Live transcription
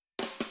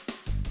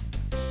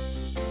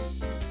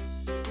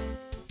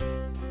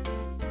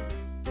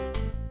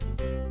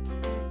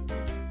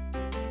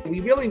We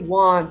really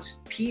want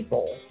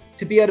people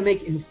to be able to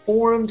make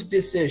informed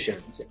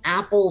decisions,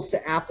 apples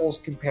to apples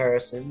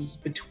comparisons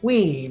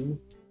between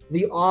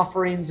the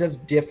offerings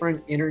of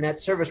different internet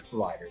service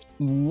providers.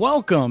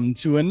 Welcome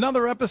to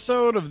another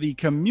episode of the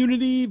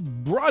Community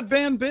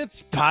Broadband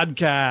Bits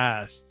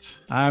podcast.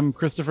 I'm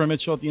Christopher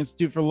Mitchell at the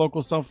Institute for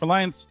Local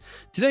Self-Reliance.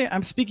 Today,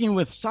 I'm speaking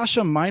with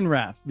Sasha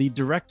Meinrath, the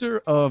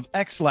director of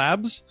X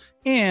Labs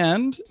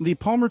and the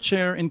Palmer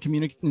Chair in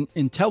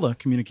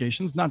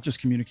telecommunications, not just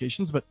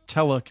communications, but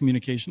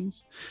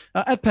telecommunications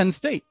at Penn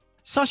State.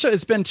 Sasha,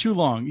 it's been too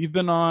long. You've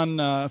been on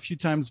a few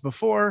times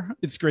before.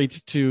 It's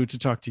great to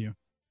talk to you.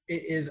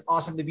 It is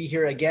awesome to be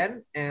here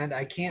again, and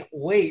I can't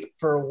wait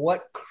for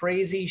what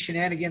crazy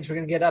shenanigans we're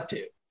going to get up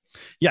to.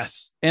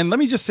 Yes. And let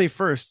me just say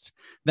first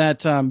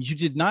that you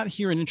did not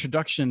hear an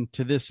introduction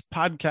to this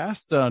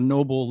podcast,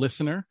 noble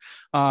listener,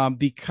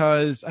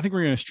 because I think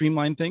we're going to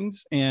streamline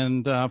things.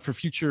 And for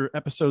future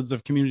episodes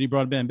of Community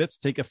Broadband Bits,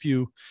 take a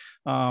few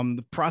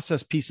the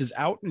process pieces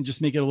out and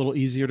just make it a little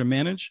easier to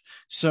manage.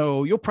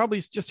 So you'll probably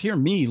just hear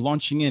me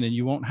launching in, and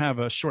you won't have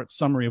a short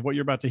summary of what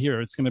you're about to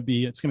hear. It's going to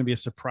be a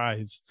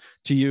surprise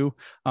to you.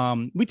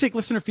 We take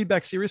listener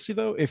feedback seriously,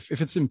 though. If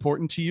it's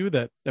important to you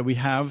that we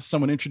have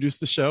someone introduce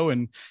the show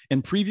and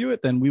preview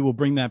it, then we will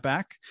bring that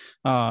back.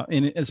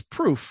 And as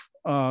proof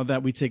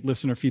that we take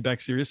listener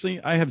feedback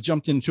seriously, I have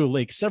jumped into a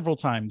lake several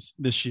times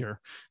this year.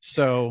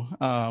 So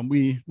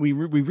we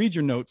read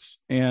your notes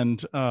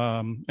and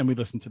we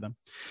listen to them.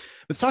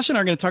 But Sasha and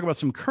I are going to talk about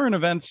some current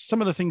events,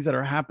 some of the things that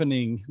are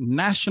happening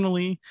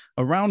nationally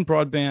around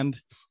broadband.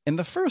 And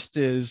the first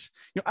is,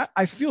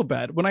 I feel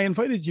bad. When I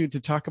invited you to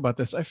talk about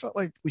this, I felt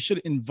like we should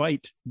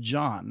invite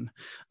John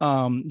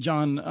from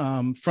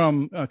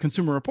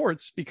Consumer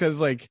Reports, because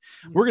we're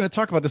going to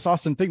talk about this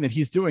awesome thing that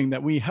he's doing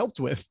that we helped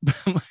with.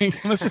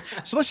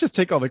 Let's just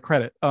take all the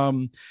credit.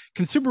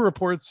 Consumer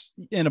Reports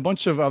and a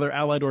bunch of other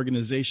allied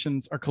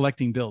organizations are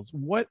collecting bills.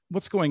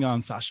 What's going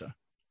on, Sasha?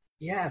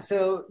 Yeah,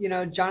 so,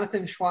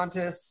 Jonathan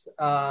Schwantes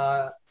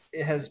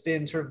has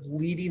been sort of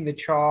leading the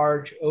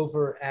charge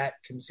over at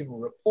Consumer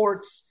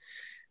Reports.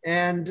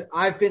 And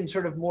I've been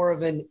sort of more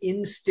of an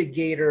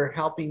instigator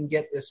helping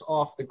get this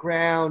off the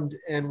ground,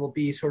 and will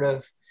be sort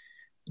of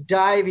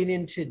diving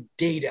into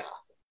data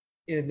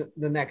in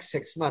the next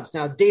 6 months.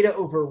 Now, data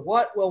over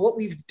what? Well, what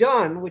we've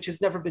done, which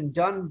has never been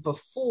done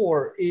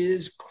before,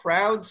 is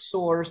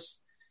crowdsource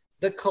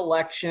the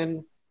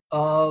collection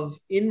of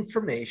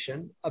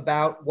information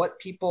about what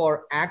people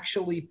are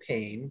actually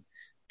paying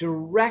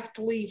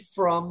directly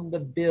from the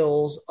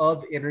bills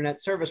of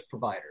internet service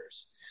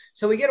providers.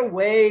 So we get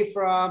away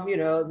from,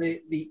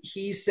 the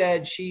he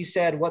said, she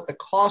said, what the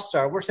costs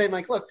are. We're saying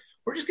look,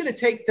 we're just going to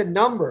take the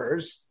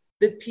numbers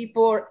that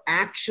people are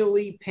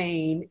actually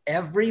paying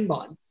every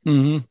month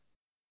and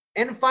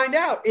find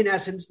out, in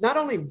essence, not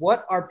only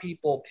what are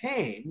people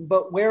paying,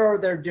 but where are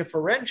their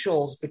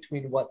differentials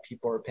between what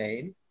people are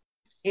paying.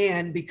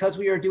 And because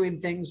we are doing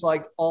things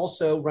like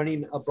also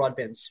running a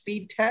broadband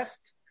speed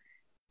test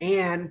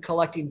and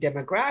collecting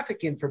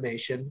demographic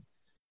information,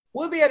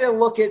 we'll be able to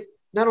look at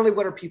not only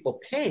what are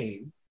people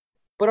paying,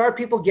 but are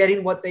people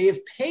getting what they have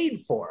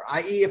paid for?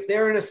 I.e., if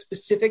they're in a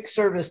specific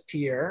service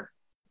tier,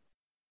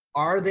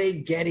 are they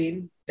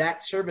getting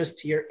that service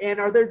tier? And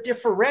are there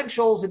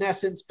differentials, in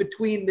essence,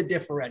 between the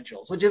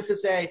differentials? Which is to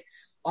say,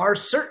 are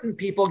certain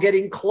people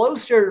getting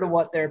closer to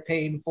what they're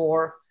paying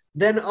for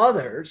than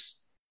others?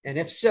 And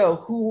if so,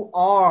 who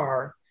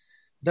are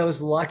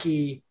those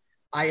lucky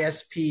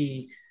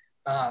ISP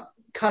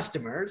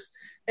customers?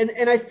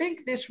 And I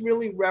think this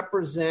really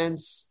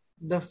represents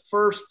the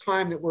first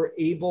time that we're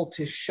able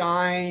to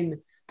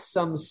shine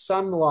some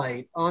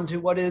sunlight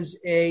onto what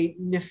is a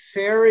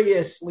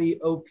nefariously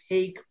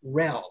opaque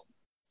realm,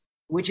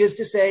 which is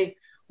to say,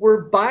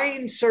 we're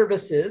buying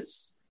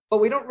services, but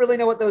we don't really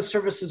know what those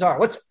services are.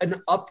 What's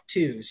an up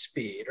to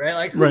speed,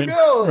 right? Who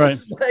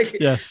knows? Right.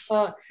 Yes.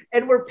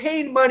 And we're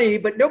paying money,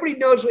 but nobody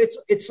knows.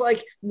 It's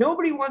like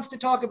nobody wants to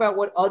talk about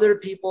what other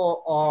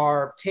people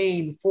are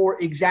paying for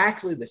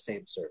exactly the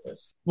same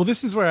service. Well,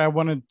 this is where I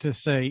wanted to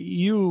say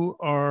you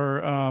are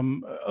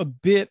a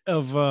bit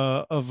of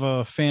a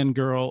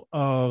fangirl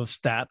of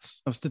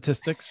stats, of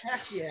statistics.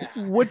 Heck yeah.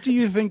 What do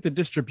you think the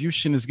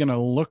distribution is going to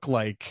look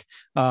like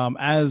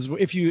as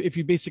if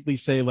you basically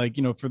say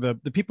for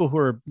the people who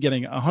are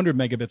getting 100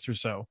 megabits or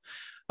so?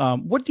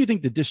 What do you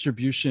think the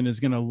distribution is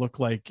going to look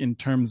like in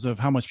terms of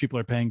how much people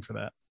are paying for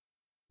that?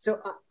 So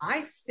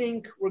I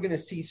think we're going to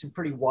see some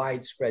pretty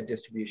widespread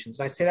distributions.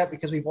 And I say that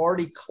because we've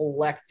already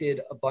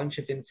collected a bunch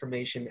of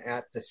information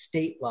at the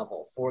state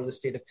level for the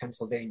state of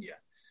Pennsylvania.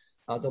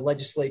 The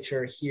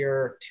legislature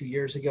here 2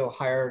 years ago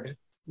hired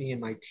me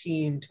and my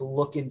team to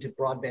look into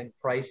broadband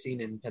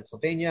pricing in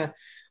Pennsylvania.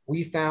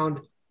 We found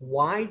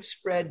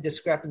widespread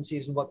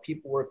discrepancies in what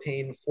people were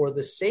paying for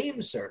the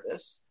same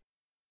service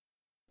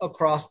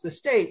across the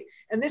state.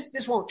 And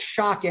this won't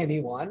shock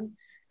anyone.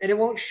 And it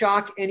won't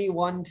shock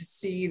anyone to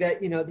see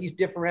that, these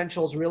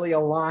differentials really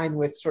align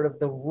with sort of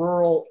the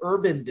rural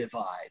urban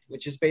divide,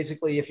 which is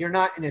basically if you're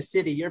not in a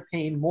city, you're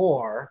paying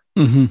more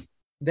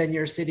than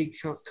your city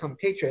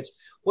compatriots.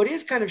 What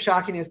is kind of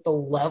shocking is the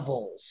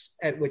levels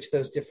at which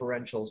those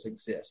differentials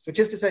exist, which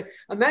is to say,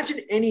 imagine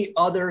any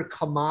other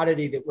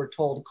commodity that we're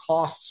told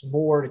costs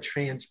more to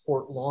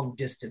transport long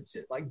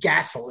distances, like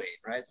gasoline,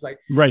 right? It's like,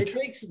 right.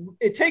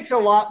 It takes a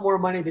lot more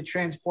money to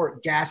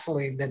transport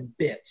gasoline than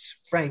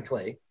bits,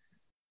 frankly.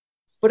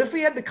 But if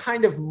we had the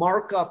kind of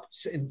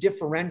markups and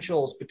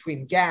differentials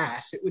between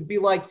gas, it would be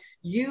like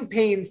you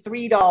paying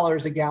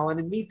 $3 a gallon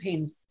and me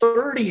paying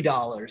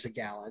 $30 a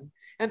gallon.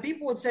 And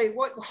people would say,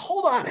 "What?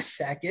 Hold on a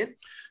second."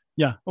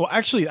 Yeah. Well,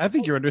 actually, I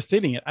think you're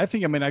understating it. I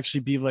think it might actually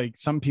be like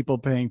some people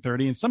paying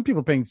 30 and some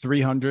people paying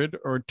 $300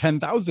 or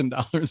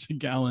 $10,000 a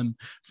gallon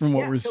from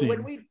what we're seeing.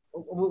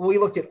 When we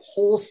looked at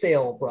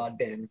wholesale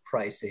broadband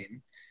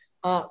pricing,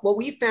 what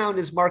we found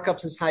is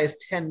markups as high as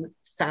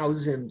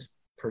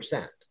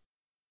 10,000%.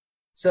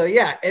 So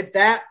yeah, at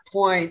that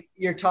point,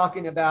 you're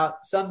talking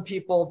about some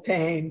people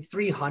paying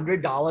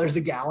 $300 a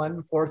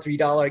gallon for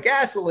 $3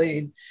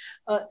 gasoline.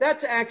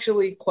 That's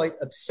actually quite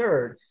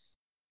absurd.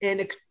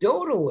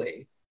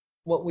 Anecdotally,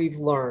 what we've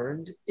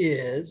learned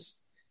is,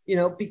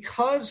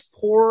 because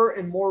poorer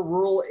and more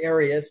rural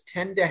areas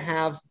tend to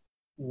have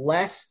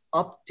less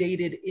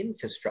updated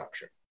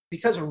infrastructure,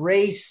 because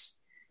race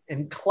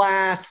and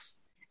class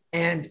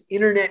and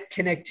internet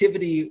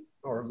connectivity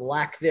or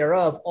lack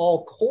thereof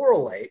all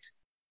correlate,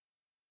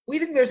 we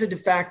think there's a de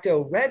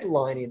facto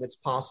redlining that's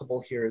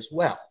possible here as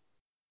well,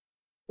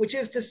 which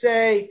is to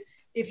say,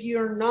 if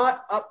you're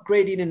not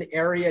upgrading an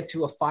area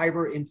to a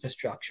fiber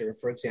infrastructure,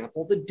 for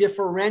example, the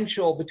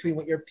differential between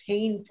what you're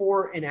paying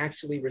for and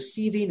actually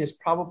receiving is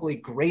probably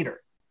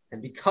greater.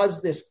 And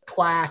because this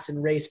class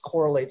and race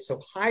correlate so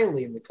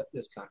highly in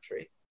this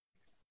country,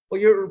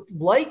 what you're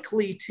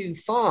likely to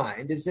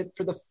find is that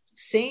for the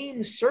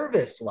same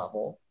service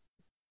level,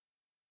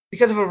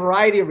 because of a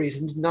variety of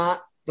reasons,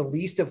 not the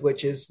least of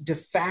which is de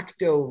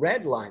facto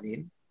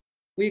redlining,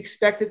 we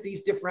expect that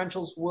these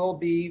differentials will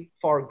be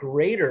far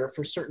greater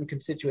for certain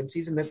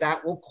constituencies and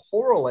that will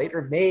correlate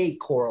or may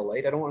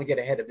correlate, I don't want to get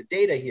ahead of the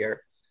data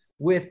here,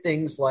 with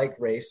things like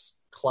race,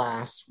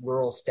 class,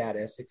 rural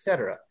status, et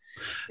cetera.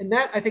 And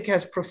that, I think,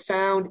 has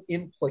profound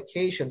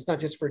implications, not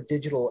just for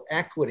digital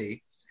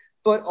equity,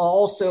 but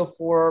also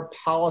for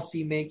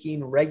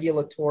policymaking,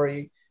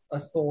 regulatory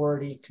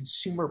authority,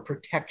 consumer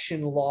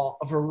protection law,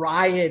 a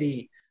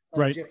variety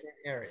of different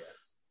areas.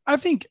 I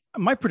think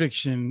my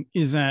prediction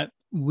is that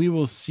we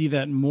will see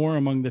that more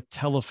among the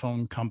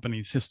telephone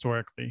companies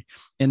historically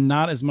and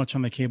not as much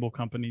on the cable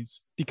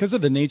companies because of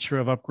the nature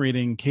of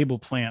upgrading cable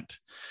plant.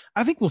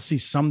 I think we'll see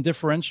some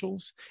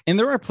differentials. And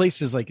there are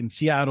places like in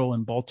Seattle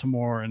and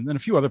Baltimore and then a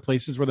few other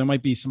places where there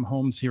might be some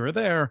homes here or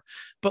there.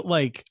 But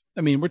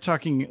we're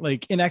talking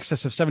like in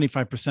excess of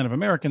 75% of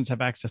Americans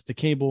have access to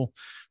cable.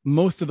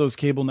 Most of those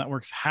cable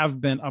networks have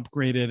been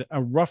upgraded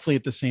roughly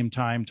at the same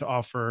time to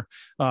offer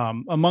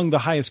among the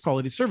highest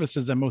quality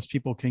services that most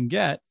people can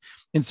get.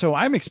 And so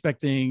I'm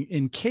expecting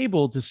in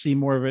cable to see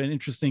more of an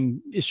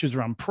interesting issues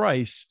around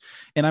price.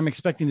 And I'm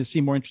expecting to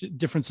see more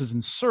differences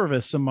in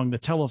service among the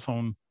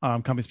telephone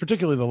companies,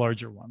 particularly the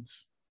larger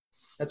ones.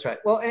 That's right.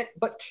 Well,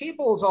 but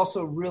cable is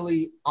also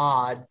really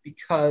odd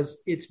because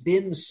it's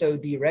been so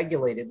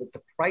deregulated that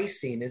the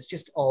pricing is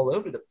just all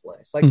over the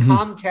place. Like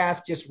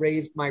Comcast just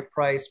raised my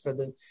price for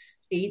the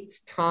 8th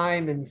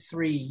time in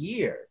 3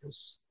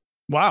 years.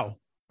 Wow.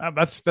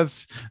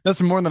 That's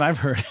more than I've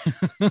heard.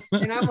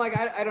 And I'm like,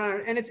 I don't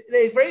know. And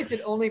they've raised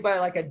it only by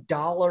like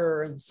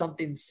 $1 and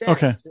something cents.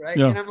 Okay. Right.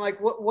 Yeah. And I'm like,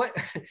 what, why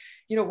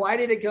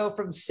did it go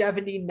from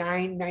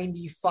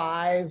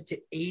 $79.95 to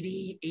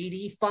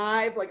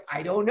 $80.85? Like,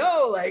 I don't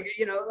know.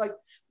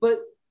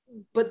 But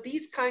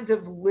these kinds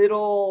of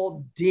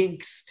little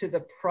dinks to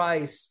the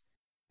price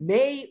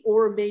may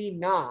or may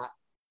not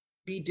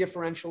be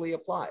differentially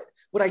applied.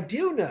 What I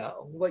do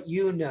know, what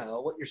your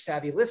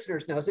savvy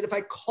listeners know, is that if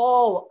I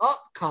call up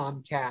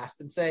Comcast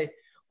and say,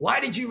 why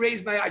did you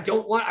raise I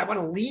want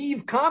to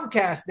leave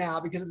Comcast now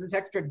because of this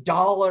extra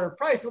 $1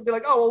 price, they'll be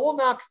like, oh, well, we'll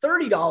knock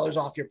 $30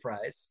 off your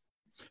price.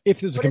 If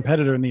there's a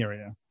competitor in the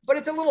area. But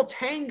it's a little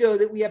tango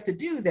that we have to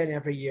do then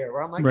every year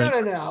where I'm like,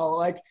 no.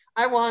 Like,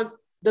 I want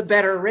the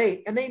better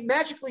rate. And they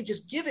magically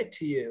just give it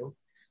to you.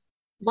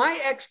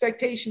 My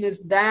expectation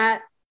is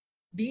that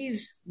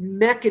these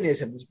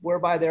mechanisms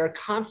whereby they're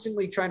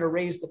constantly trying to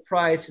raise the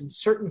price and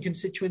certain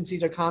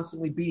constituencies are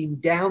constantly beating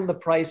down the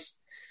price,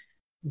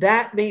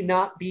 that may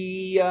not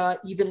be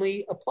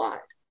evenly applied.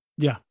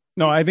 Yeah.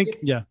 No, I think,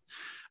 yeah.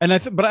 And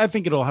but I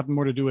think it'll have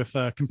more to do with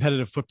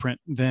competitive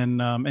footprint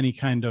than any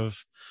kind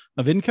of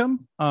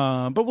income.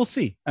 But we'll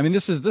see. I mean,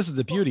 this is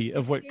the beauty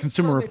of what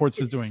Consumer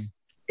Reports is doing.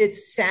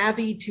 It's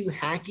savvy to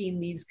hacking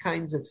these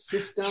kinds of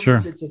systems. Sure.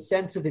 It's a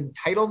sense of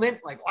entitlement.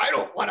 Like, well, I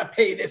don't want to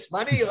pay this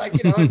money. Like,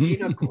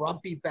 being a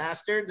grumpy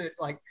bastard that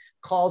like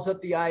calls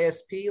up the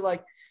ISP.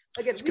 Like,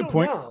 again, we don't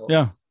know.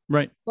 Yeah,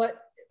 right.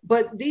 But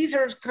these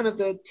are kind of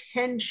the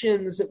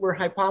tensions that we're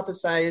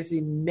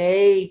hypothesizing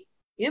may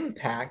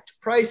impact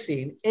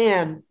pricing.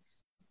 And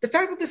the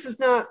fact that this is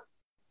not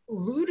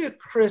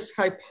ludicrous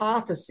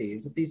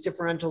hypotheses that these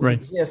differentials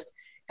exist,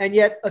 and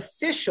yet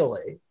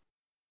officially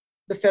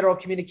the Federal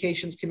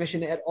Communications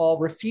Commission et al.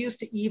 Refuse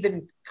to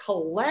even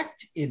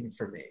collect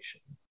information,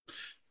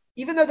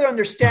 even though they're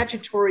under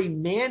statutory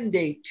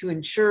mandate to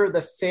ensure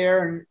the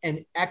fair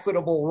and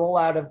equitable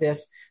rollout of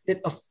this,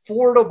 that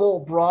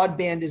affordable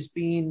broadband is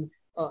being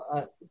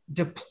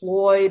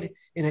deployed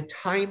in a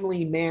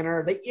timely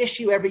manner. They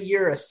issue every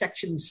year a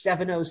Section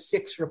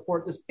 706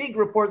 report, this big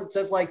report that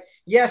says like,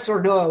 yes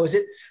or no, is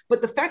it?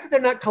 But the fact that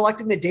they're not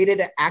collecting the data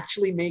to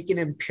actually make an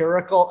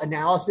empirical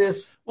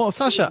analysis. Well,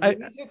 Sasha,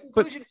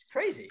 it's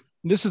crazy.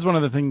 This is one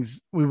of the things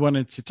we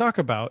wanted to talk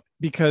about,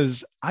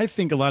 because I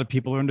think a lot of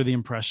people are under the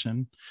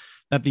impression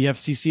that the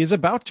FCC is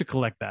about to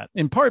collect that,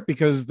 in part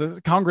because the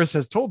Congress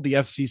has told the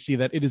FCC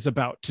that it is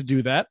about to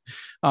do that.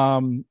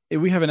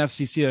 We have an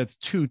FCC that's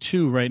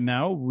 2-2 right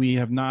now. We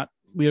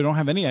don't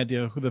have any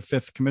idea who the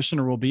fifth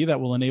commissioner will be that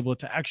will enable it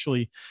to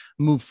actually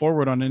move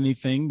forward on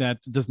anything that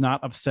does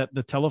not upset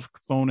the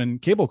telephone and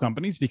cable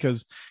companies,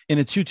 because in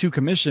a 2-2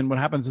 commission, what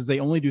happens is they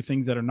only do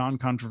things that are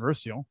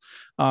non-controversial.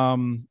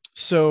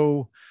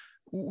 So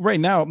right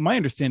now, my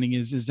understanding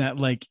is that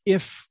like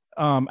if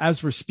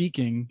as we're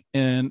speaking,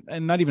 and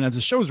not even as the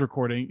show's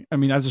recording,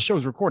 as the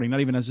show's recording, not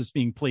even as it's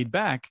being played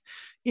back,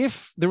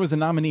 if there was a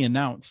nominee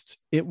announced,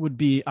 it would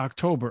be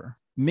October,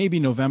 maybe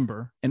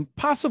November, and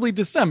possibly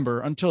December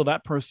until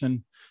that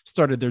person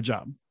started their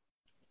job.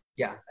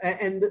 Yeah.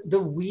 And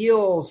the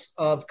wheels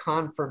of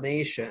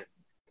confirmation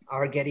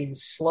are getting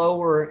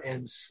slower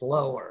and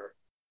slower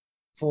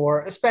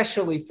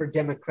especially for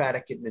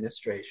Democratic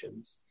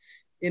administrations,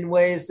 in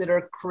ways that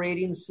are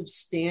creating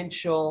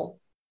substantial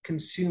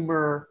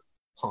consumer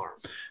harm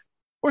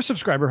or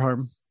subscriber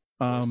harm.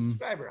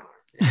 Subscriber harm.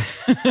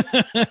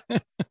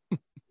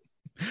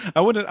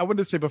 I wanted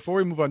to say, before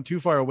we move on too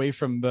far away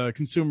from the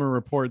Consumer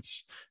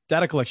Reports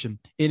data collection,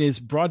 it is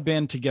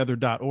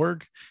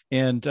broadbandtogether.org,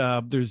 and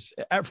there's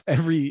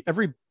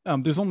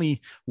there's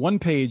only one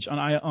page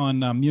on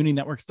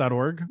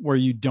muninetworks.org where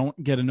you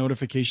don't get a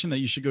notification that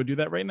you should go do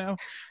that right now.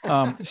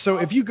 So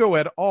if you go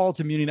at all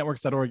to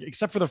muninetworks.org,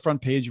 except for the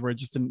front page where it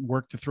just didn't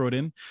work to throw it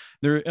in,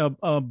 there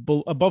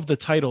above the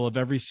title of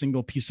every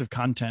single piece of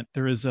content,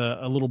 there is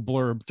a little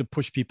blurb to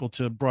push people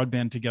to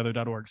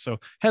broadbandtogether.org. So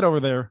head over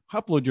there,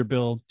 upload your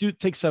bill,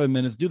 take 7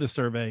 minutes, do the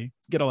survey,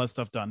 get all that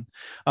stuff done.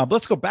 But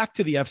let's go back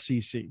to the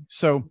FCC.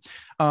 So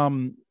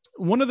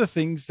one of the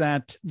things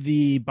that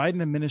the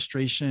Biden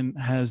administration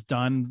has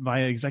done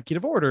via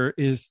executive order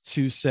is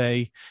to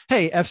say,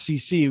 hey,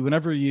 FCC,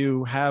 whenever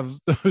you have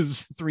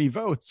those 3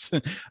 votes,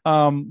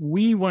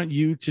 we want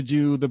you to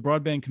do the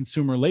broadband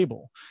consumer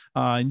label.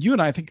 And you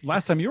and I think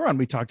last time you were on,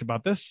 we talked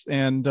about this,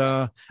 and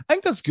I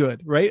think that's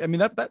good, right?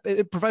 That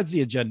it provides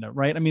the agenda,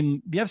 right?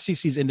 The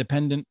FCC is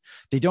independent.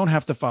 They don't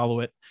have to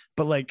follow it,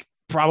 but like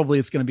probably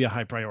it's going to be a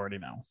high priority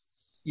now.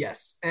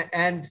 Yes.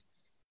 And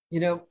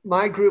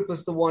my group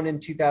was the one in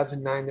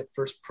 2009 that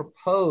first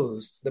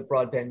proposed the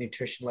broadband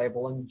nutrition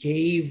label and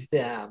gave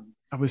them.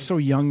 I was so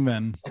young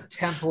then. A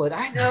template.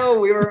 I know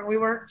we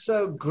weren't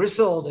so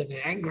grizzled and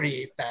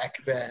angry back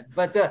then,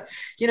 but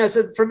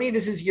so for me,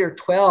 this is year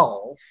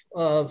 12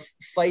 of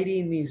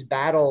fighting these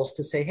battles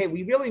to say, hey,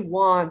 we really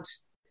want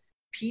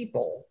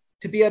people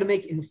to be able to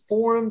make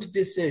informed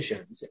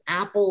decisions,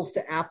 apples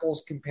to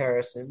apples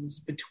comparisons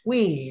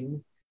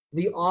between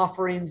the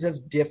offerings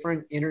of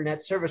different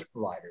internet service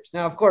providers.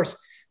 Now, of course,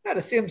 that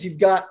assumes you've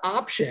got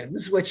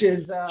options, which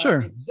is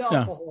itself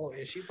a whole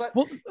issue. But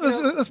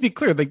let's be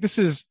clear. Like this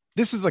is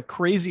a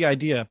crazy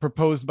idea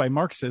proposed by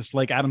Marxists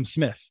like Adam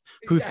Smith,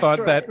 who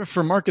thought that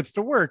for markets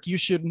to work, you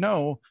should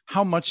know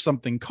how much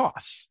something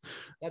costs.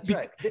 That's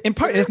right. In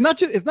part, it's not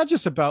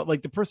just about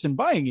like the person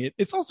buying it.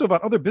 It's also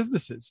about other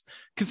businesses,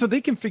 so they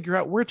can figure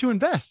out where to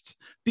invest.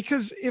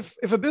 Because if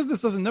a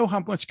business doesn't know how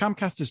much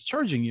Comcast is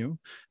charging you,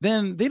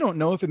 then they don't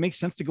know if it makes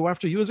sense to go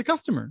after you as a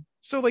customer.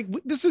 So like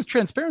this is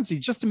transparency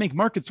just to make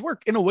markets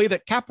work in a way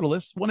that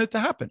capitalists want it to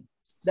happen.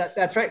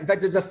 That's right. In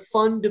fact, there's a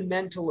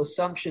fundamental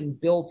assumption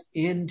built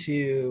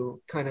into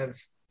kind of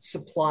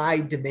supply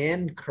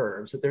demand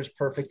curves that there's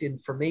perfect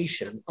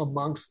information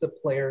amongst the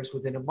players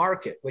within a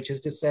market, which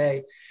is to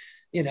say,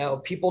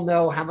 people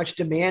know how much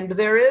demand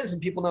there is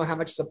and people know how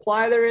much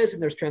supply there is,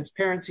 and there's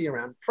transparency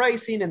around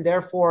pricing, and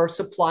therefore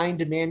supply and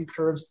demand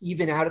curves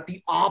even out at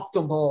the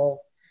optimal,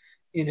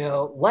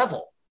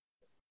 level.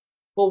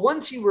 Well,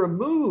 once you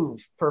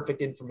remove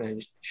perfect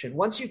information,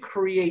 once you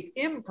create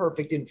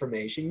imperfect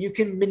information, you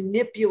can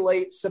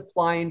manipulate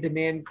supply and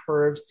demand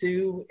curves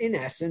to, in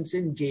essence,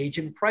 engage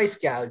in price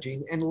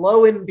gouging. And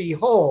lo and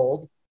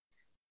behold,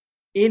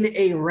 in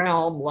a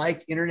realm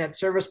like internet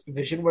service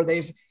provision, where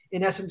they've,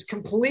 in essence,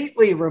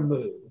 completely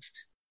removed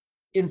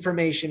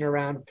information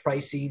around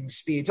pricing,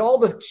 speeds, all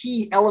the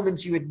key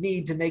elements you would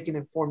need to make an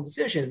informed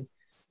decision,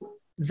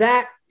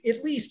 that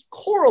at least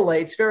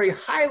correlates very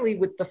highly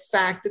with the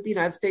fact that the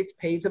United States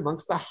pays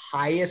amongst the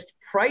highest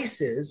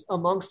prices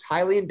amongst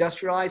highly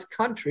industrialized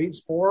countries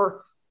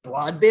for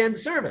broadband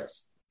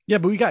service. Yeah,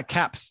 but we got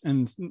caps,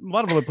 and a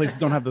lot of other places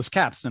don't have those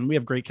caps, and we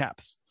have great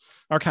caps.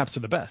 Our caps are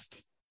the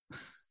best.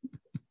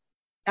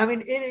 I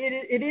mean,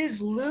 it is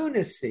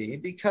lunacy,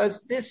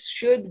 because this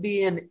should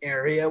be an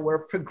area where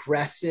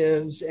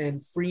progressives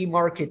and free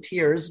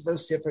marketeers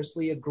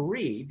vociferously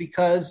agree,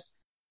 because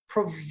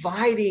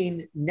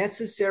providing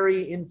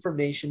necessary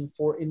information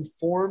for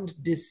informed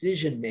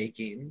decision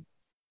making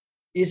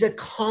is a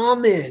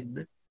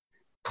common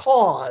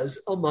cause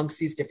amongst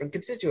these different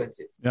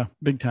constituencies. Yeah,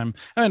 big time.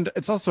 And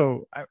it's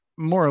also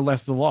more or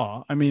less the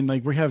law. I mean,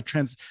 like we have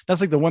that's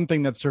like the one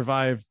thing that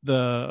survived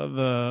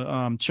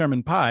the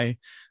Chairman Pai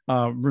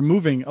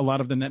removing a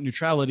lot of the net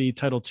neutrality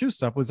Title II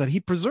stuff, was that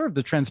he preserved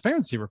the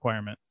transparency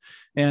requirement.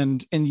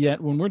 And yet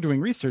when we're doing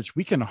research,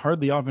 we can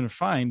hardly often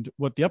find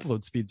what the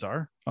upload speeds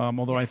are.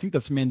 Although I think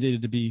that's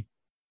mandated to be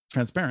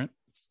transparent.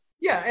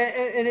 Yeah,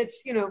 and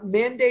it's,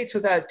 mandates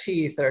without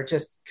teeth are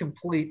just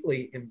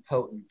completely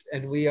impotent,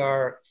 and we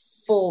are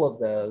full of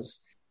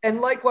those.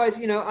 And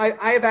likewise,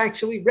 I have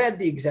actually read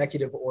the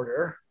executive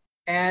order,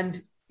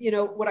 and,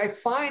 what I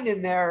find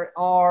in there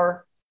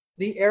are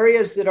the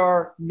areas that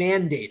are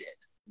mandated.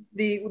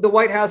 The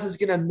White House is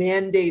going to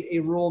mandate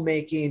a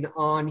rulemaking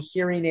on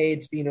hearing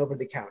aids being over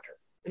the counter.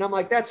 And I'm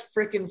like, that's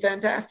freaking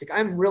fantastic.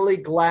 I'm really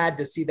glad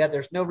to see that.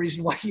 There's no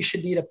reason why you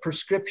should need a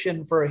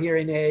prescription for a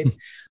hearing aid.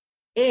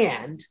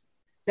 And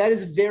that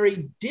is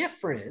very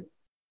different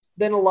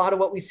than a lot of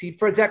what we see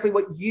for exactly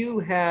what you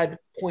had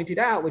pointed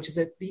out, which is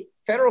that the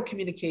Federal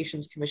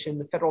Communications Commission,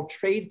 the Federal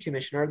Trade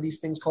Commission are these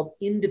things called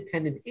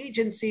independent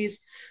agencies,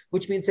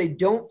 which means they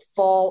don't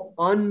fall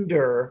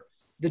under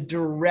the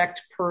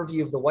direct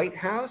purview of the White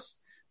House.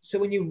 So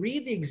when you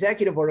read the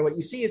executive order, what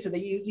you see is that they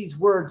use these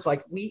words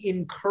like, we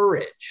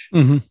encourage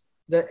the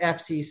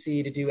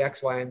FCC to do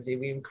X, Y, and Z.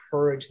 We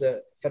encourage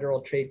the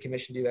Federal Trade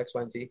Commission to do X,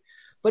 Y, and Z.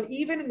 But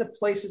even in the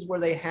places where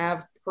they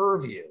have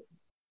purview,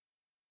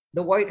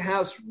 the White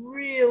House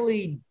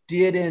really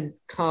didn't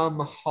come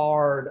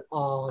hard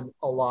on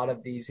a lot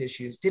of these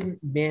issues, didn't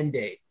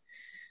mandate,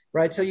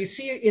 right? So you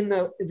see in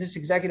this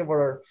executive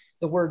order,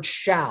 the word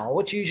shall,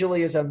 which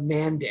usually is a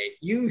mandate.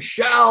 You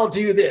shall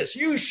do this.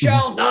 You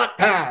shall not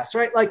pass,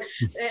 right?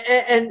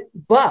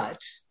 But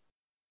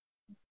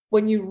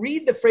when you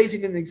read the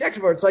phrasing in the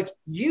executive order, it's like,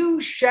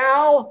 you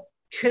shall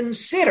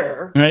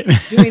consider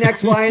doing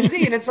X, Y, and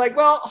Z. And it's like,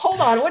 well, hold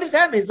on. What does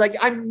that mean? It's like,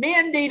 I'm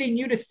mandating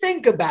you to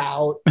think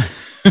about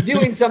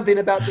doing something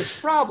about this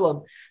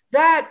problem.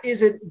 That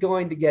isn't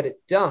going to get it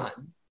done.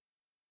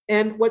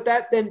 And what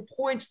that then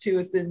points to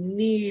is the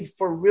need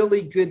for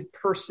really good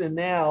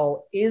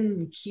personnel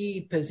in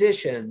key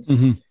positions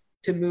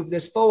to move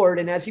this forward.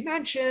 And as you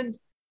mentioned,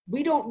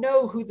 we don't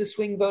know who the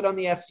swing vote on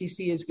the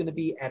FCC is going to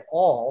be at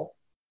all.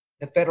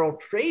 The Federal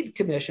Trade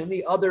Commission,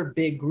 the other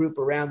big group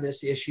around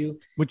this issue,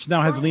 which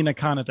now has Lina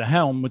Khan at the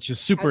helm, which is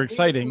super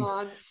exciting.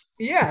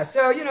 Yeah.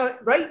 So,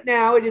 right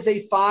now it is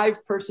a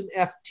 5-person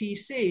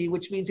FTC,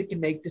 which means it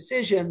can make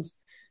decisions,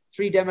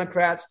 3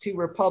 Democrats, 2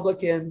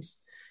 Republicans.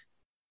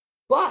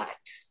 But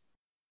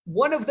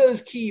one of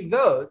those key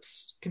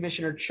votes,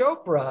 Commissioner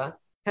Chopra,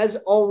 has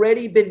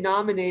already been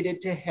nominated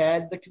to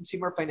head the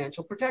Consumer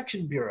Financial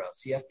Protection Bureau,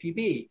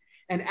 CFPB.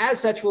 And as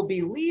such will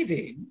be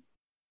leaving.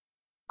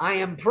 I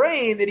am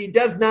praying that he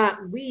does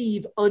not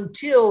leave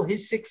until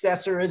his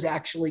successor is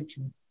actually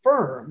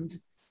confirmed.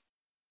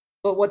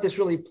 But what this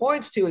really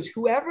points to is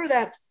whoever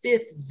that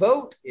 5th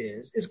vote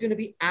is going to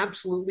be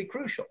absolutely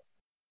crucial.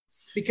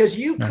 Because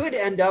you could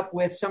end up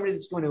with somebody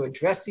that's going to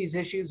address these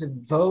issues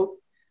and vote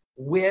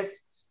with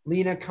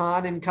Lina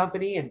Khan and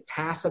company and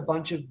pass a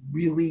bunch of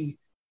really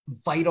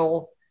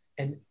vital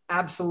and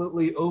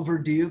absolutely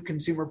overdue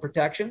consumer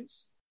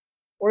protections.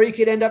 Or you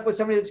could end up with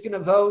somebody that's going to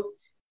vote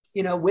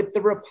with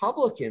the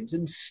Republicans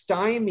and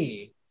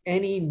stymie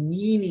any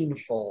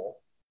meaningful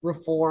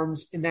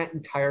reforms in that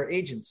entire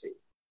agency.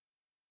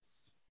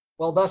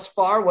 Well, thus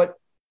far, what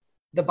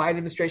the Biden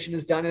administration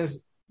has done is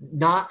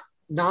not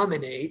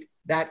nominate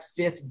that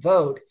 5th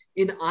vote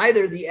in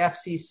either the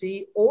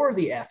FCC or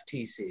the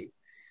FTC.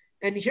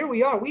 And here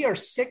we are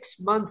 6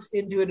 months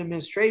into an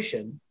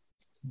administration.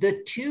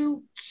 The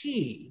 2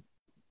 key,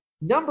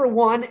 number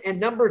 1 and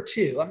number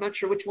 2, I'm not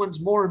sure which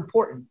one's more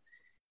important,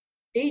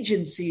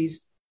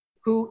 agencies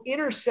who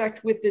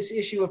intersect with this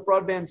issue of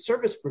broadband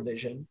service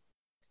provision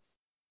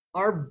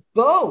are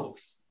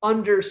both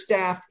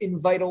understaffed in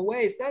vital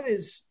ways. That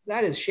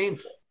is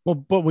shameful. Well,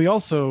 but we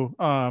also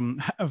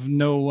have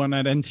no one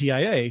at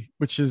NTIA,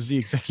 which is the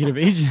executive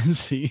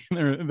agency.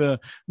 What's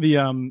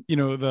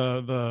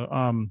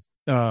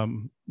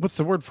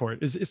the word for it?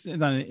 Is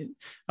it an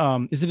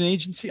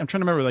agency? I'm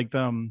trying to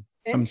remember.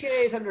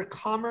 NTIA is under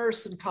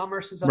Commerce, and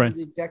Commerce is under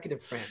the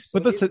executive branch. So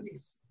but that's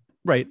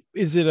right.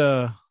 Is it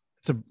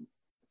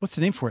what's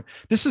the name for it?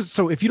 This is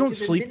so if you don't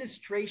sleep.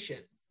 Administration.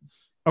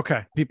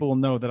 Okay, people will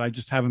know that I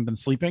just haven't been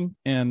sleeping,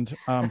 and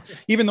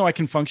even though I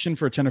can function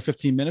for 10 or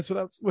 15 minutes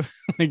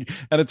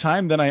at a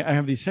time, then I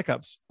have these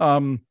hiccups.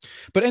 But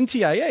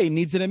NTIA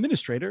needs an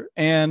administrator,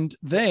 and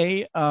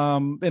they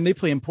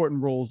play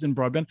important roles in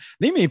broadband.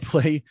 They may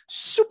play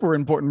super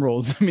important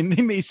roles. I mean,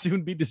 they may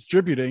soon be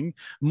distributing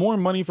more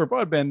money for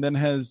broadband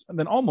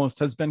than almost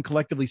has been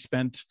collectively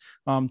spent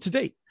to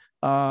date.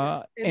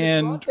 And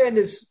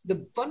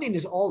the funding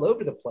is all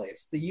over the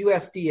place. The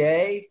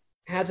USDA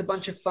has a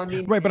bunch of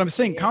funding. Right. But I'm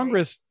saying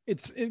Congress,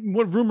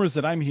 what rumors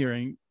that I'm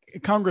hearing,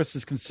 Congress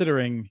is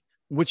considering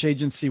which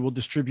agency will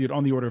distribute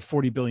on the order of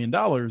 $40 billion.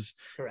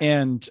 Correct.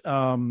 And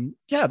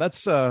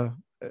that's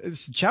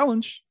it's a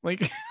challenge.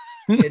 Like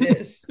it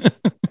is.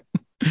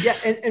 Yeah.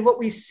 And what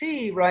we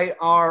see, right,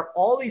 are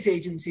all these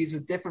agencies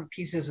with different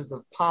pieces of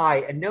the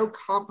pie and no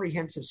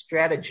comprehensive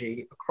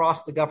strategy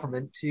across the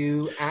government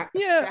to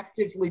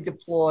effectively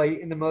deploy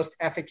in the most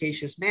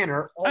efficacious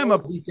manner all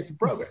of these different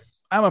programs.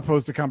 I'm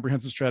opposed to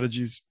comprehensive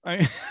strategies.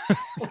 I'm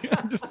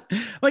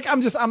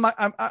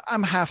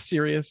half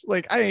serious.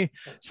 Like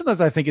sometimes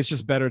I think it's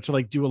just better to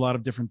like do a lot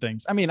of different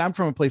things. I mean, I'm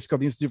from a place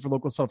called the Institute for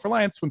Local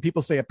Self-Reliance. When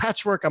people say a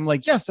patchwork, I'm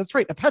like, yes, that's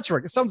right. A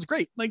patchwork. It sounds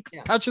great. Like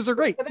patches are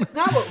great. But that's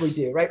not what we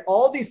do, right?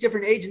 All these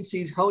different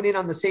agencies hone in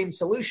on the same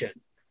solution,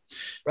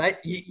 right?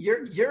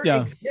 Your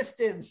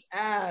existence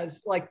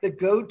as like the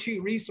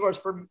go-to resource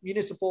for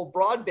municipal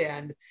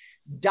broadband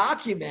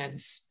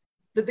documents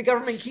that the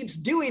government keeps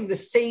doing the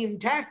same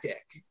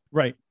tactic.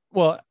 Right.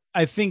 Well,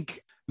 I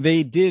think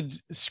they did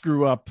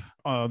screw up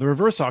the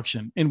reverse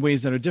auction in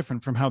ways that are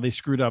different from how they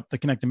screwed up the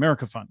Connect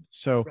America Fund.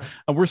 So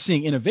we're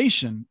seeing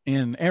innovation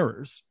in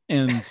errors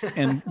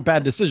and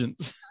bad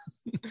decisions.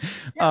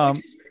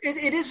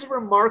 It is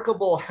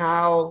remarkable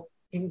how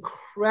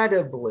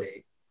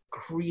incredibly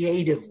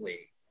creatively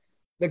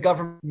the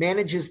government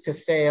manages to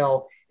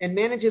fail and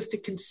manages to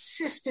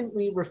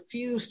consistently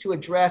refuse to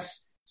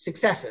address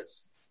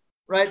successes.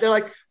 Right? They're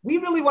like, we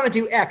really want to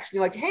do X. And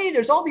you're like, hey,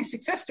 there's all these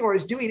success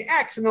stories doing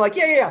X. And they're like,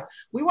 yeah.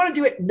 We want to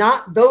do it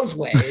not those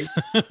ways.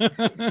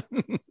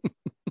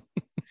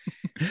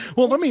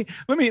 Well, let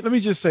me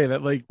just say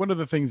that like one of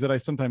the things that I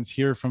sometimes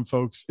hear from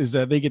folks is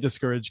that they get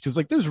discouraged because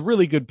like there's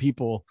really good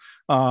people,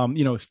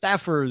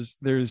 staffers,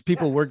 there's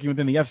people working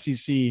within the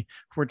FCC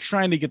who are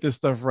trying to get this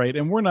stuff right,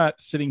 and we're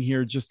not sitting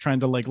here just trying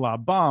to like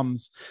lob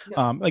bombs.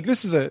 No.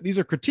 These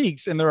are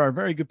critiques, and there are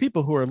very good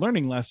people who are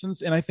learning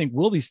lessons, and I think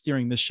we'll be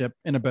steering the ship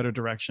in a better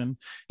direction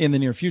in the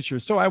near future.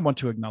 So I want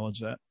to acknowledge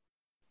that.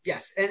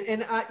 Yes.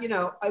 And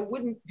I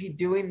wouldn't be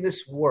doing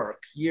this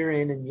work year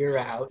in and year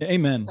out.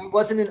 Amen. I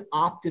wasn't an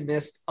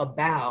optimist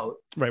about.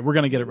 Right. We're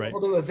going to get it right.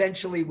 To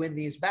eventually win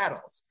these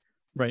battles.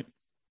 Right.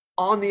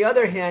 On the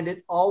other hand,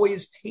 it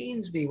always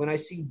pains me when I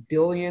see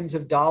billions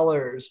of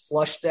dollars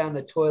flushed down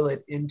the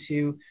toilet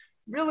into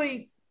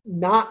really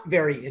not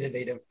very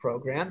innovative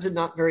programs and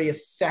not very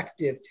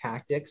effective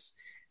tactics,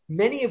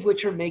 many of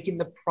which are making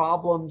the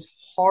problems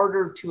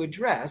harder to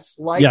address,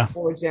 like,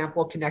 for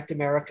example, Connect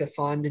America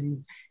Fund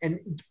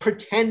and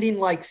pretending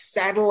like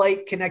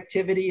satellite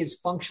connectivity is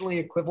functionally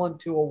equivalent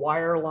to a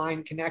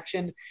wireline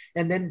connection,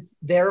 and then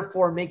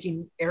therefore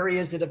making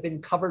areas that have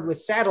been covered with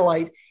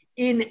satellite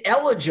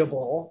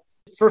ineligible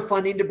for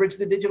funding to bridge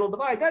the digital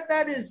divide.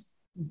 That is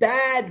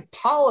bad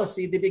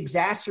policy that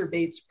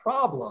exacerbates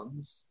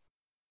problems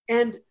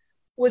and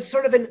was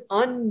sort of an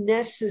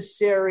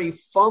unnecessary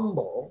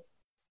fumble.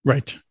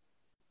 Right.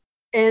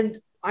 And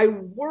I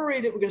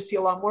worry that we're going to see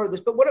a lot more of this.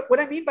 But what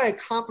I mean by a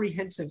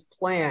comprehensive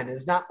plan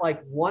is not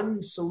like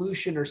one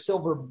solution or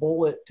silver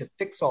bullet to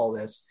fix all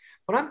this.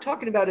 What I'm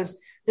talking about is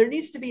there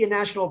needs to be a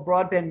national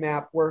broadband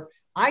map where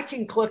I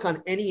can click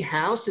on any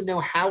house and know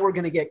how we're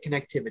going to get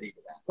connectivity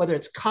to that, whether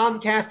it's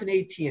Comcast and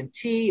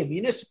AT&T, a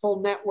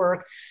municipal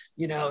network,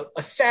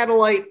 a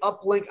satellite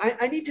uplink.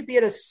 I need to be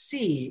able to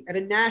see at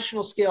a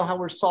national scale how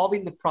we're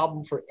solving the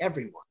problem for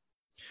everyone.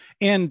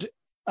 And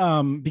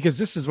because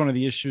this is one of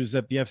the issues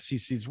that the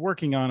FCC is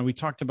working on, and we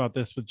talked about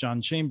this with John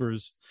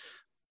Chambers,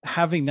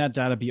 having that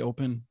data be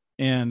open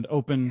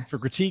for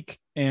critique.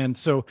 And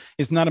so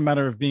it's not a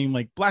matter of being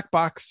like black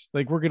box,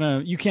 like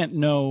you can't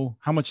know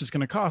how much it's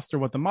going to cost or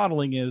what the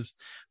modeling is,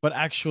 but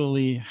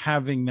actually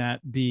having that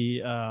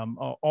be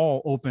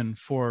all open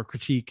for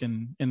critique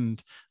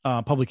and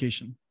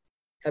publication.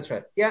 That's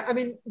right. Yeah. I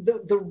mean,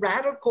 the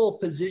radical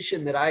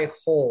position that I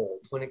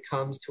hold when it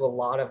comes to a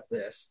lot of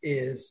this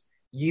is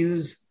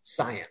use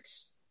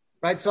science,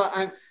 right? So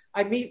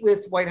I meet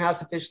with White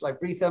House officials, I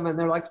brief them, and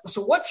they're like,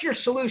 so what's your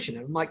solution?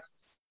 And I'm like,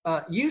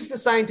 use the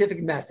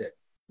scientific method,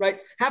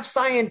 right? Have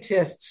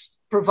scientists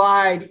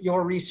provide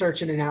your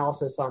research and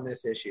analysis on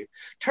this issue.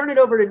 Turn it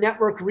over to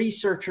network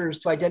researchers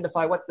to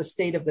identify what the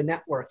state of the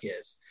network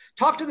is.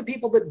 Talk to the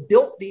people that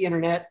built the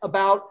internet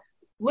about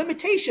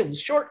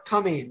limitations,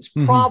 shortcomings,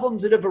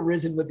 problems that have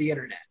arisen with the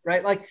internet,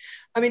 right? Like,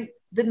 I mean,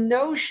 the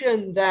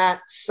notion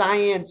that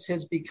science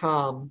has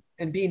become,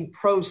 and being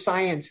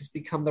pro-science has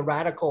become the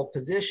radical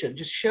position,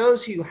 just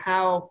shows you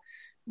how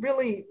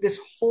really this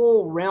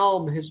whole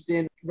realm has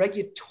been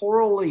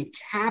regulatorily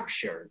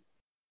captured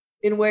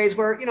in ways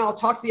where, I'll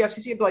talk to the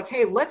FCC and be like,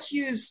 hey, let's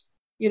use,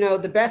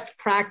 the best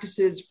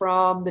practices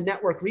from the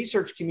network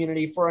research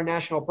community for a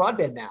national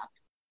broadband map.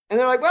 And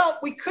they're like, well,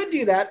 we could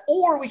do that,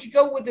 or we could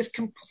go with this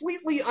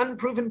completely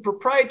unproven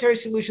proprietary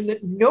solution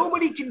that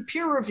nobody can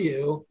peer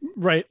review.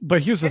 Right.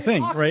 But here's the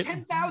thing, right?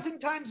 10,000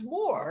 times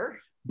more.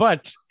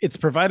 but it's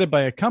provided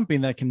by a company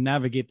that can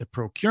navigate the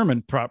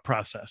procurement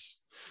process.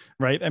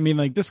 Right. I mean,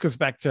 like this goes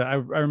back to, I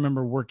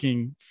remember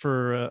working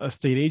for a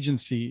state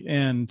agency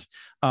and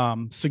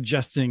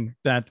suggesting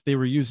that they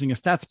were using a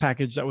stats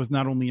package that was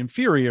not only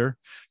inferior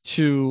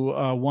to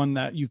one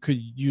that you could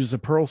use a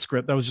Perl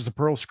script, that was just a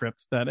Perl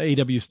script that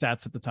AW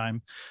stats at the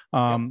time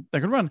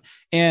that could run.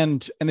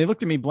 And they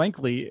looked at me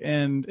blankly,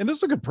 and this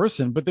was a good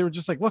person, but they were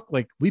just like, look,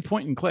 like we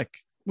point and click.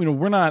 You know,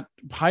 we're not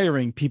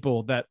hiring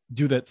people that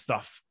do that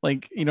stuff.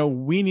 Like, you know,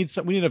 we need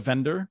a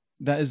vendor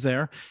that is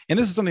there. And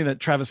this is something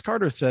that Travis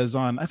Carter says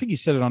on, I think he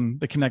said it on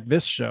the Connect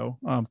This show,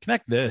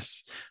 Connect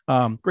This,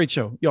 great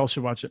show. Y'all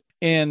should watch it.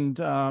 And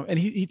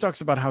he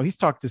talks about how he's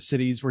talked to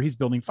cities where he's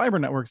building fiber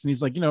networks. And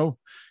he's like, you know,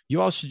 you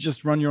all should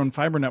just run your own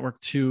fiber network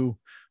to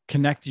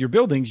connect your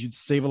buildings. You'd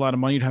save a lot of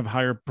money. You'd have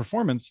higher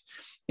performance.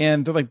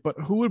 And they're like, but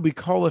who would we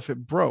call if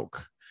it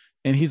broke?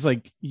 And he's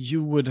like,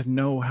 you would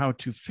know how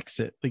to fix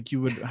it. Like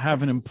you would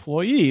have an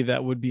employee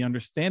that would be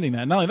understanding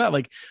that. Not only that,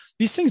 like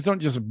these things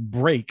don't just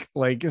break.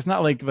 Like it's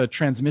not like the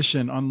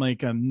transmission on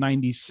like a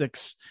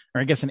 96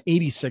 or I guess an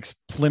 86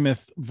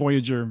 Plymouth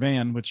Voyager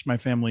van, which my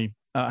family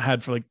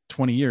had for like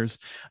 20 years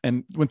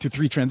and went through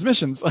 3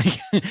 transmissions. Like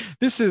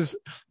this is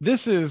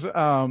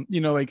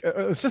you know, like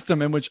a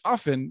system in which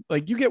often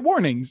like you get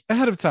warnings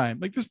ahead of time.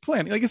 Like there's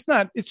planning. Like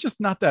it's just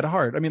not that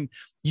hard. I mean,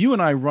 you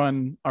and I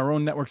run our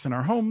own networks in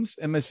our homes,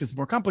 and this is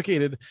more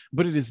complicated,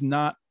 but it is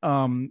not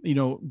you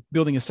know,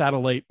 building a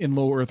satellite in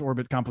low Earth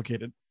orbit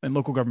complicated, and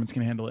local governments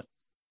can handle it.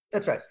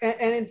 That's right.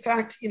 And in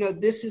fact, you know,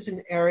 this is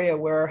an area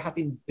where,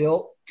 having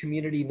built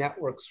community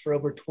networks for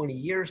over 20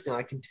 years now,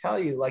 I can tell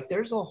you, like,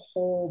 there's a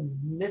whole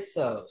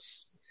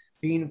mythos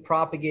being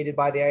propagated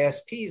by the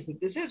ISPs that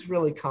this is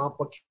really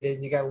complicated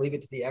and you got to leave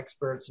it to the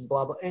experts and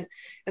blah, blah.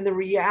 And the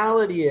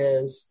reality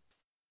is,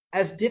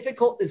 as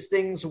difficult as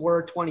things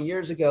were 20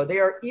 years ago, they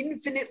are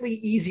infinitely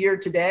easier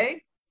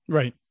today.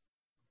 Right.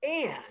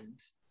 And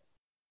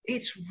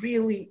it's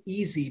really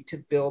easy to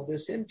build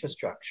this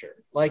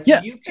infrastructure. Like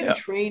you can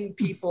train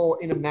people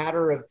in a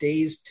matter of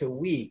days to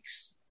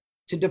weeks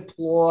to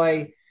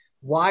deploy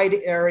wide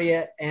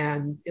area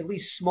and at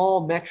least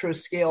small metro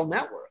scale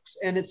networks.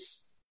 And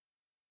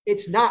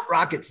it's not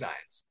rocket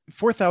science.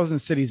 4,000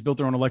 cities built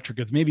their own electric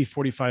grids, maybe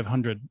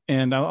 4,500.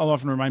 And I'll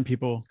often remind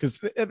people, because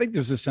I think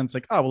there's this sense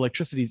like, oh, well,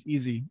 electricity is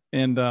easy.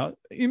 And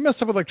you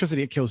mess up with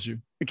electricity, it kills you.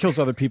 It kills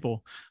other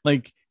people.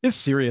 Like, it's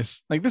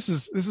serious. Like this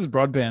is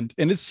broadband,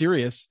 and it's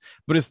serious,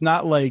 but it's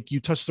not like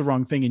you touch the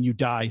wrong thing and you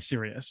die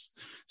serious.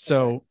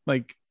 So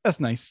like, that's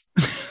nice.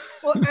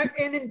 Well,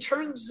 and in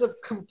terms of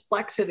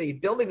complexity,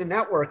 building a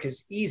network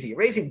is easy.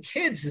 Raising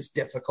kids is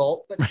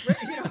difficult, but you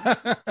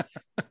know,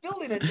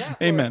 building a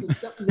network Amen. is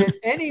something that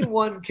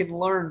anyone can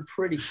learn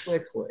pretty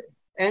quickly.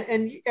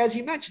 And as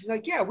you mentioned,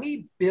 like, yeah,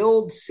 we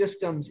build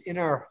systems in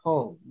our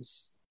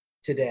homes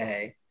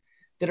today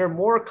that are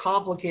more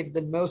complicated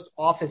than most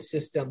office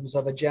systems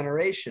of a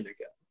generation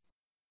ago.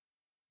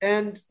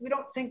 And we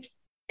don't think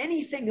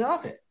anything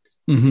of it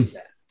to do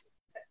that.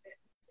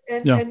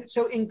 And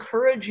so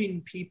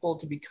encouraging people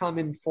to become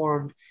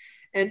informed,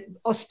 and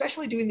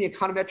especially doing the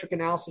econometric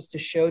analysis to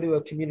show to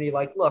a community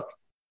like, look,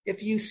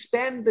 if you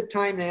spend the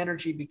time and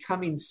energy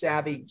becoming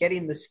savvy,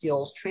 getting the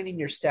skills, training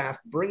your staff,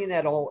 bringing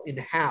that all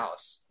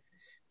in-house,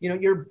 you know,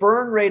 your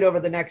burn rate over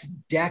the next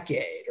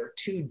decade or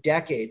 2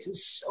 decades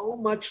is so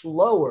much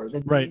lower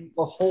than being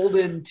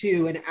beholden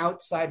to an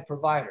outside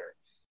provider.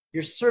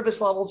 Your service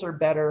levels are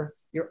better.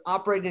 Your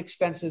operating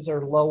expenses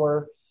are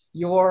lower.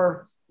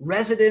 Your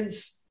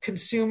residents,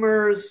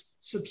 consumers,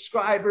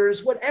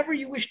 subscribers, whatever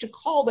you wish to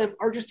call them,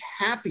 are just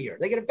happier.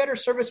 They get a better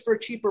service for a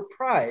cheaper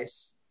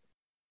price.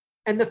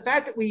 And the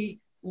fact that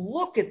we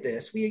look at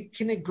this, we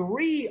can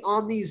agree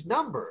on these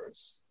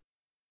numbers,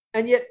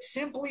 and yet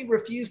simply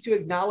refuse to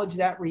acknowledge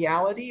that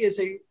reality is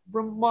a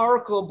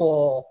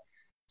remarkable,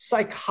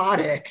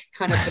 psychotic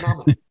kind of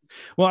phenomenon.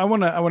 Well, I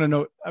want to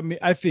note, I mean,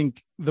 I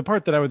think the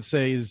part that I would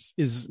say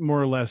is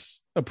more or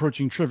less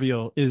approaching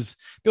trivial is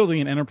building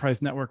an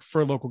enterprise network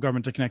for local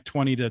government to connect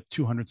 20 to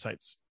 200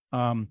 sites.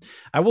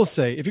 I will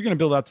say, if you're going to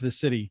build out to the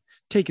city,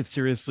 take it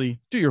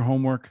seriously, do your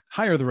homework,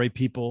 hire the right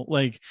people.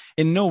 Like,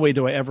 in no way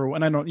do I ever,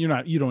 and I know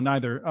you don't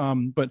either.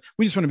 But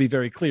we just want to be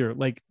very clear.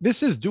 Like,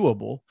 this is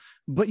doable,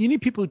 but you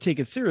need people who take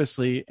it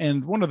seriously.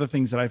 And one of the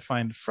things that I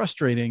find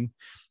frustrating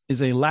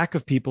is a lack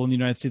of people in the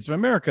United States of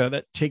America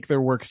that take their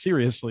work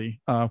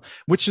seriously,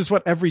 which is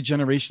what every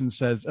generation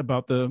says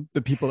about the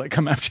people that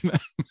come after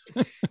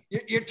them.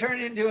 You're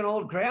turning into an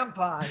old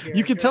grandpa here.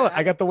 You can tell it.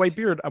 I got the white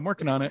beard. I'm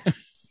working on it.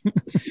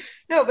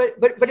 No,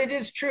 but it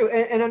is true.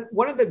 And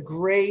one of the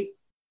great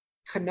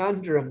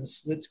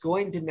conundrums that's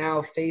going to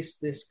now face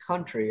this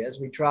country as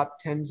we drop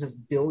tens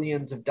of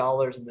billions of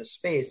dollars in this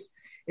space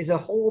is a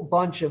whole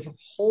bunch of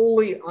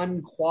wholly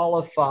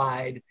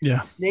unqualified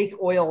snake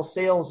oil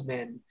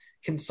salesmen,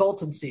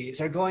 consultancies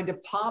are going to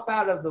pop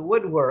out of the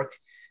woodwork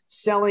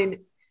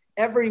selling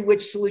every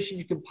which solution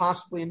you can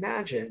possibly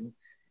imagine.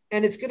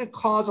 And it's going to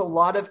cause a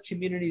lot of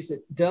communities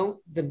that don't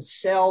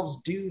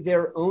themselves do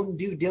their own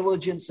due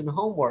diligence and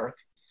homework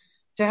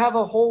to have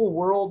a whole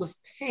world of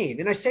pain.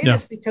 And I say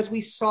this because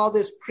we saw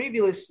this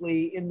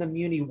previously in the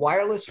Muni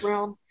wireless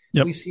realm.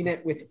 Yep. We've seen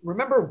it with,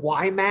 remember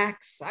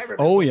WiMAX? I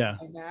remember.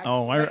 WiMAX,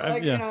 Oh,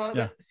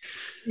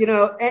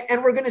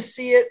 and we're going to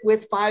see it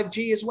with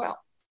 5G as well,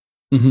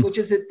 which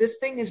is that this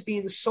thing is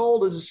being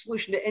sold as a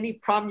solution to any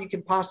problem you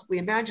can possibly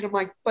imagine. I'm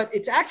like, but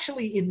it's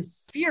actually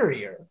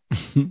inferior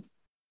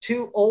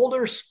to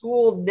older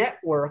school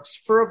networks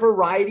for a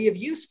variety of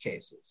use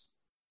cases.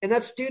 And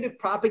that's due to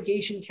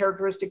propagation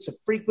characteristics of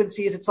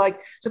frequencies. It's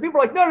like, so people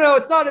are like, no,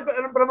 it's not.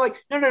 But I'm like,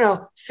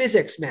 no,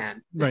 physics,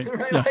 man. Right.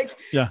 Right?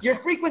 Your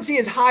frequency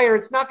is higher.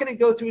 It's not going to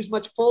go through as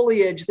much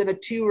foliage than a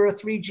 2 or a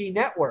 3G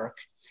network.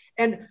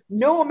 And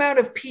no amount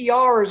of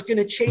PR is going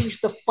to change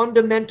the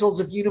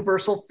fundamentals of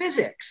universal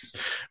physics.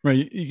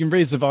 Right. You can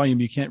raise the volume.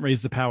 You can't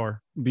raise the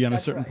power beyond a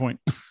certain point.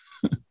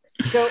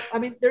 So, I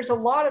mean, there's a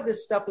lot of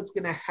this stuff that's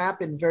going to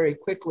happen very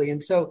quickly.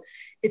 And so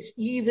it's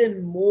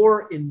even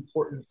more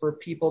important for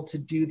people to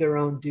do their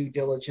own due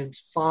diligence,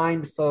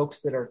 find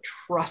folks that are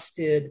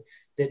trusted,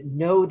 that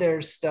know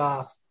their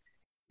stuff,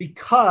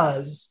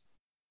 because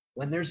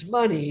when there's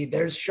money,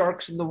 there's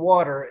sharks in the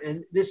water.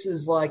 And this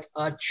is like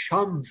a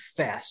chum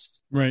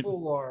fest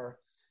for,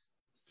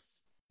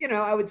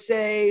 I would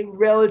say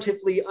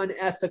relatively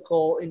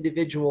unethical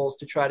individuals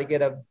to try to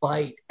get a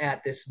bite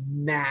at this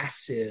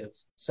massive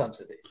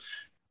subsidy.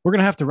 We're going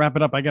to have to wrap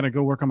it up. I got to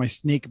go work on my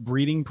snake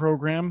breeding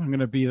program. I'm going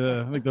to be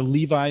the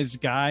Levi's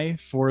guy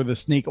for the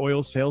snake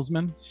oil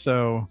salesman.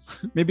 So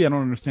maybe I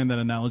don't understand that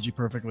analogy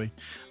perfectly.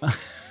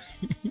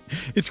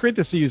 It's great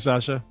to see you,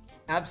 Sasha.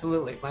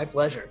 Absolutely. My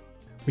pleasure.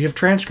 We have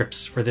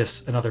transcripts for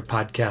this and other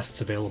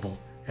podcasts available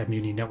at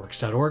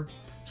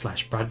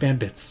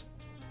muninetworks.org/broadbandbits.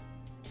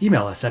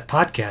 Email us at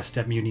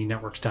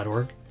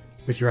podcast@muninetworks.org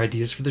with your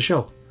ideas for the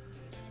show.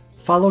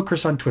 Follow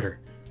Chris on Twitter.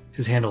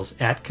 His handle's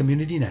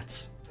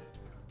 @CommunityNets.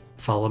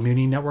 Follow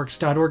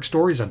muninetworks.org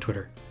stories on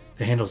Twitter.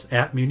 The handle's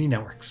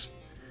 @muninetworks.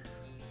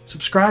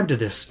 Subscribe to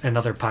this and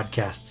other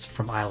podcasts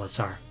from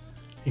ILSR,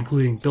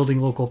 including Building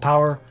Local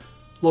Power,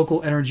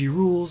 Local Energy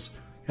Rules,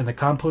 and the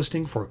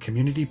Composting for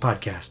Community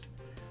podcast.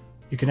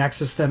 You can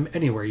access them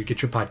anywhere you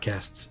get your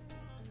podcasts.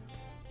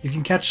 You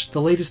can catch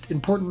the latest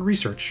important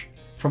research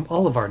from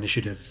all of our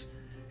initiatives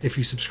if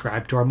you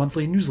subscribe to our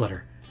monthly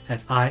newsletter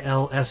at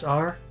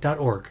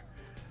ilsr.org.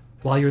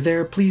 While you're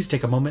there, please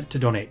take a moment to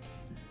donate.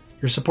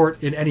 Your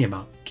support in any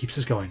amount keeps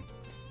us going.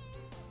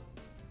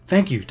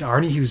 Thank you to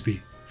Arnie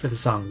Hughesby for the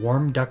song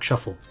Warm Duck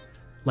Shuffle,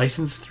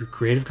 licensed through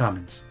Creative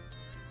Commons.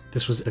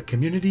 This was the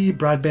Community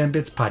Broadband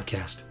Bits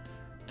podcast.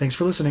 Thanks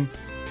for listening.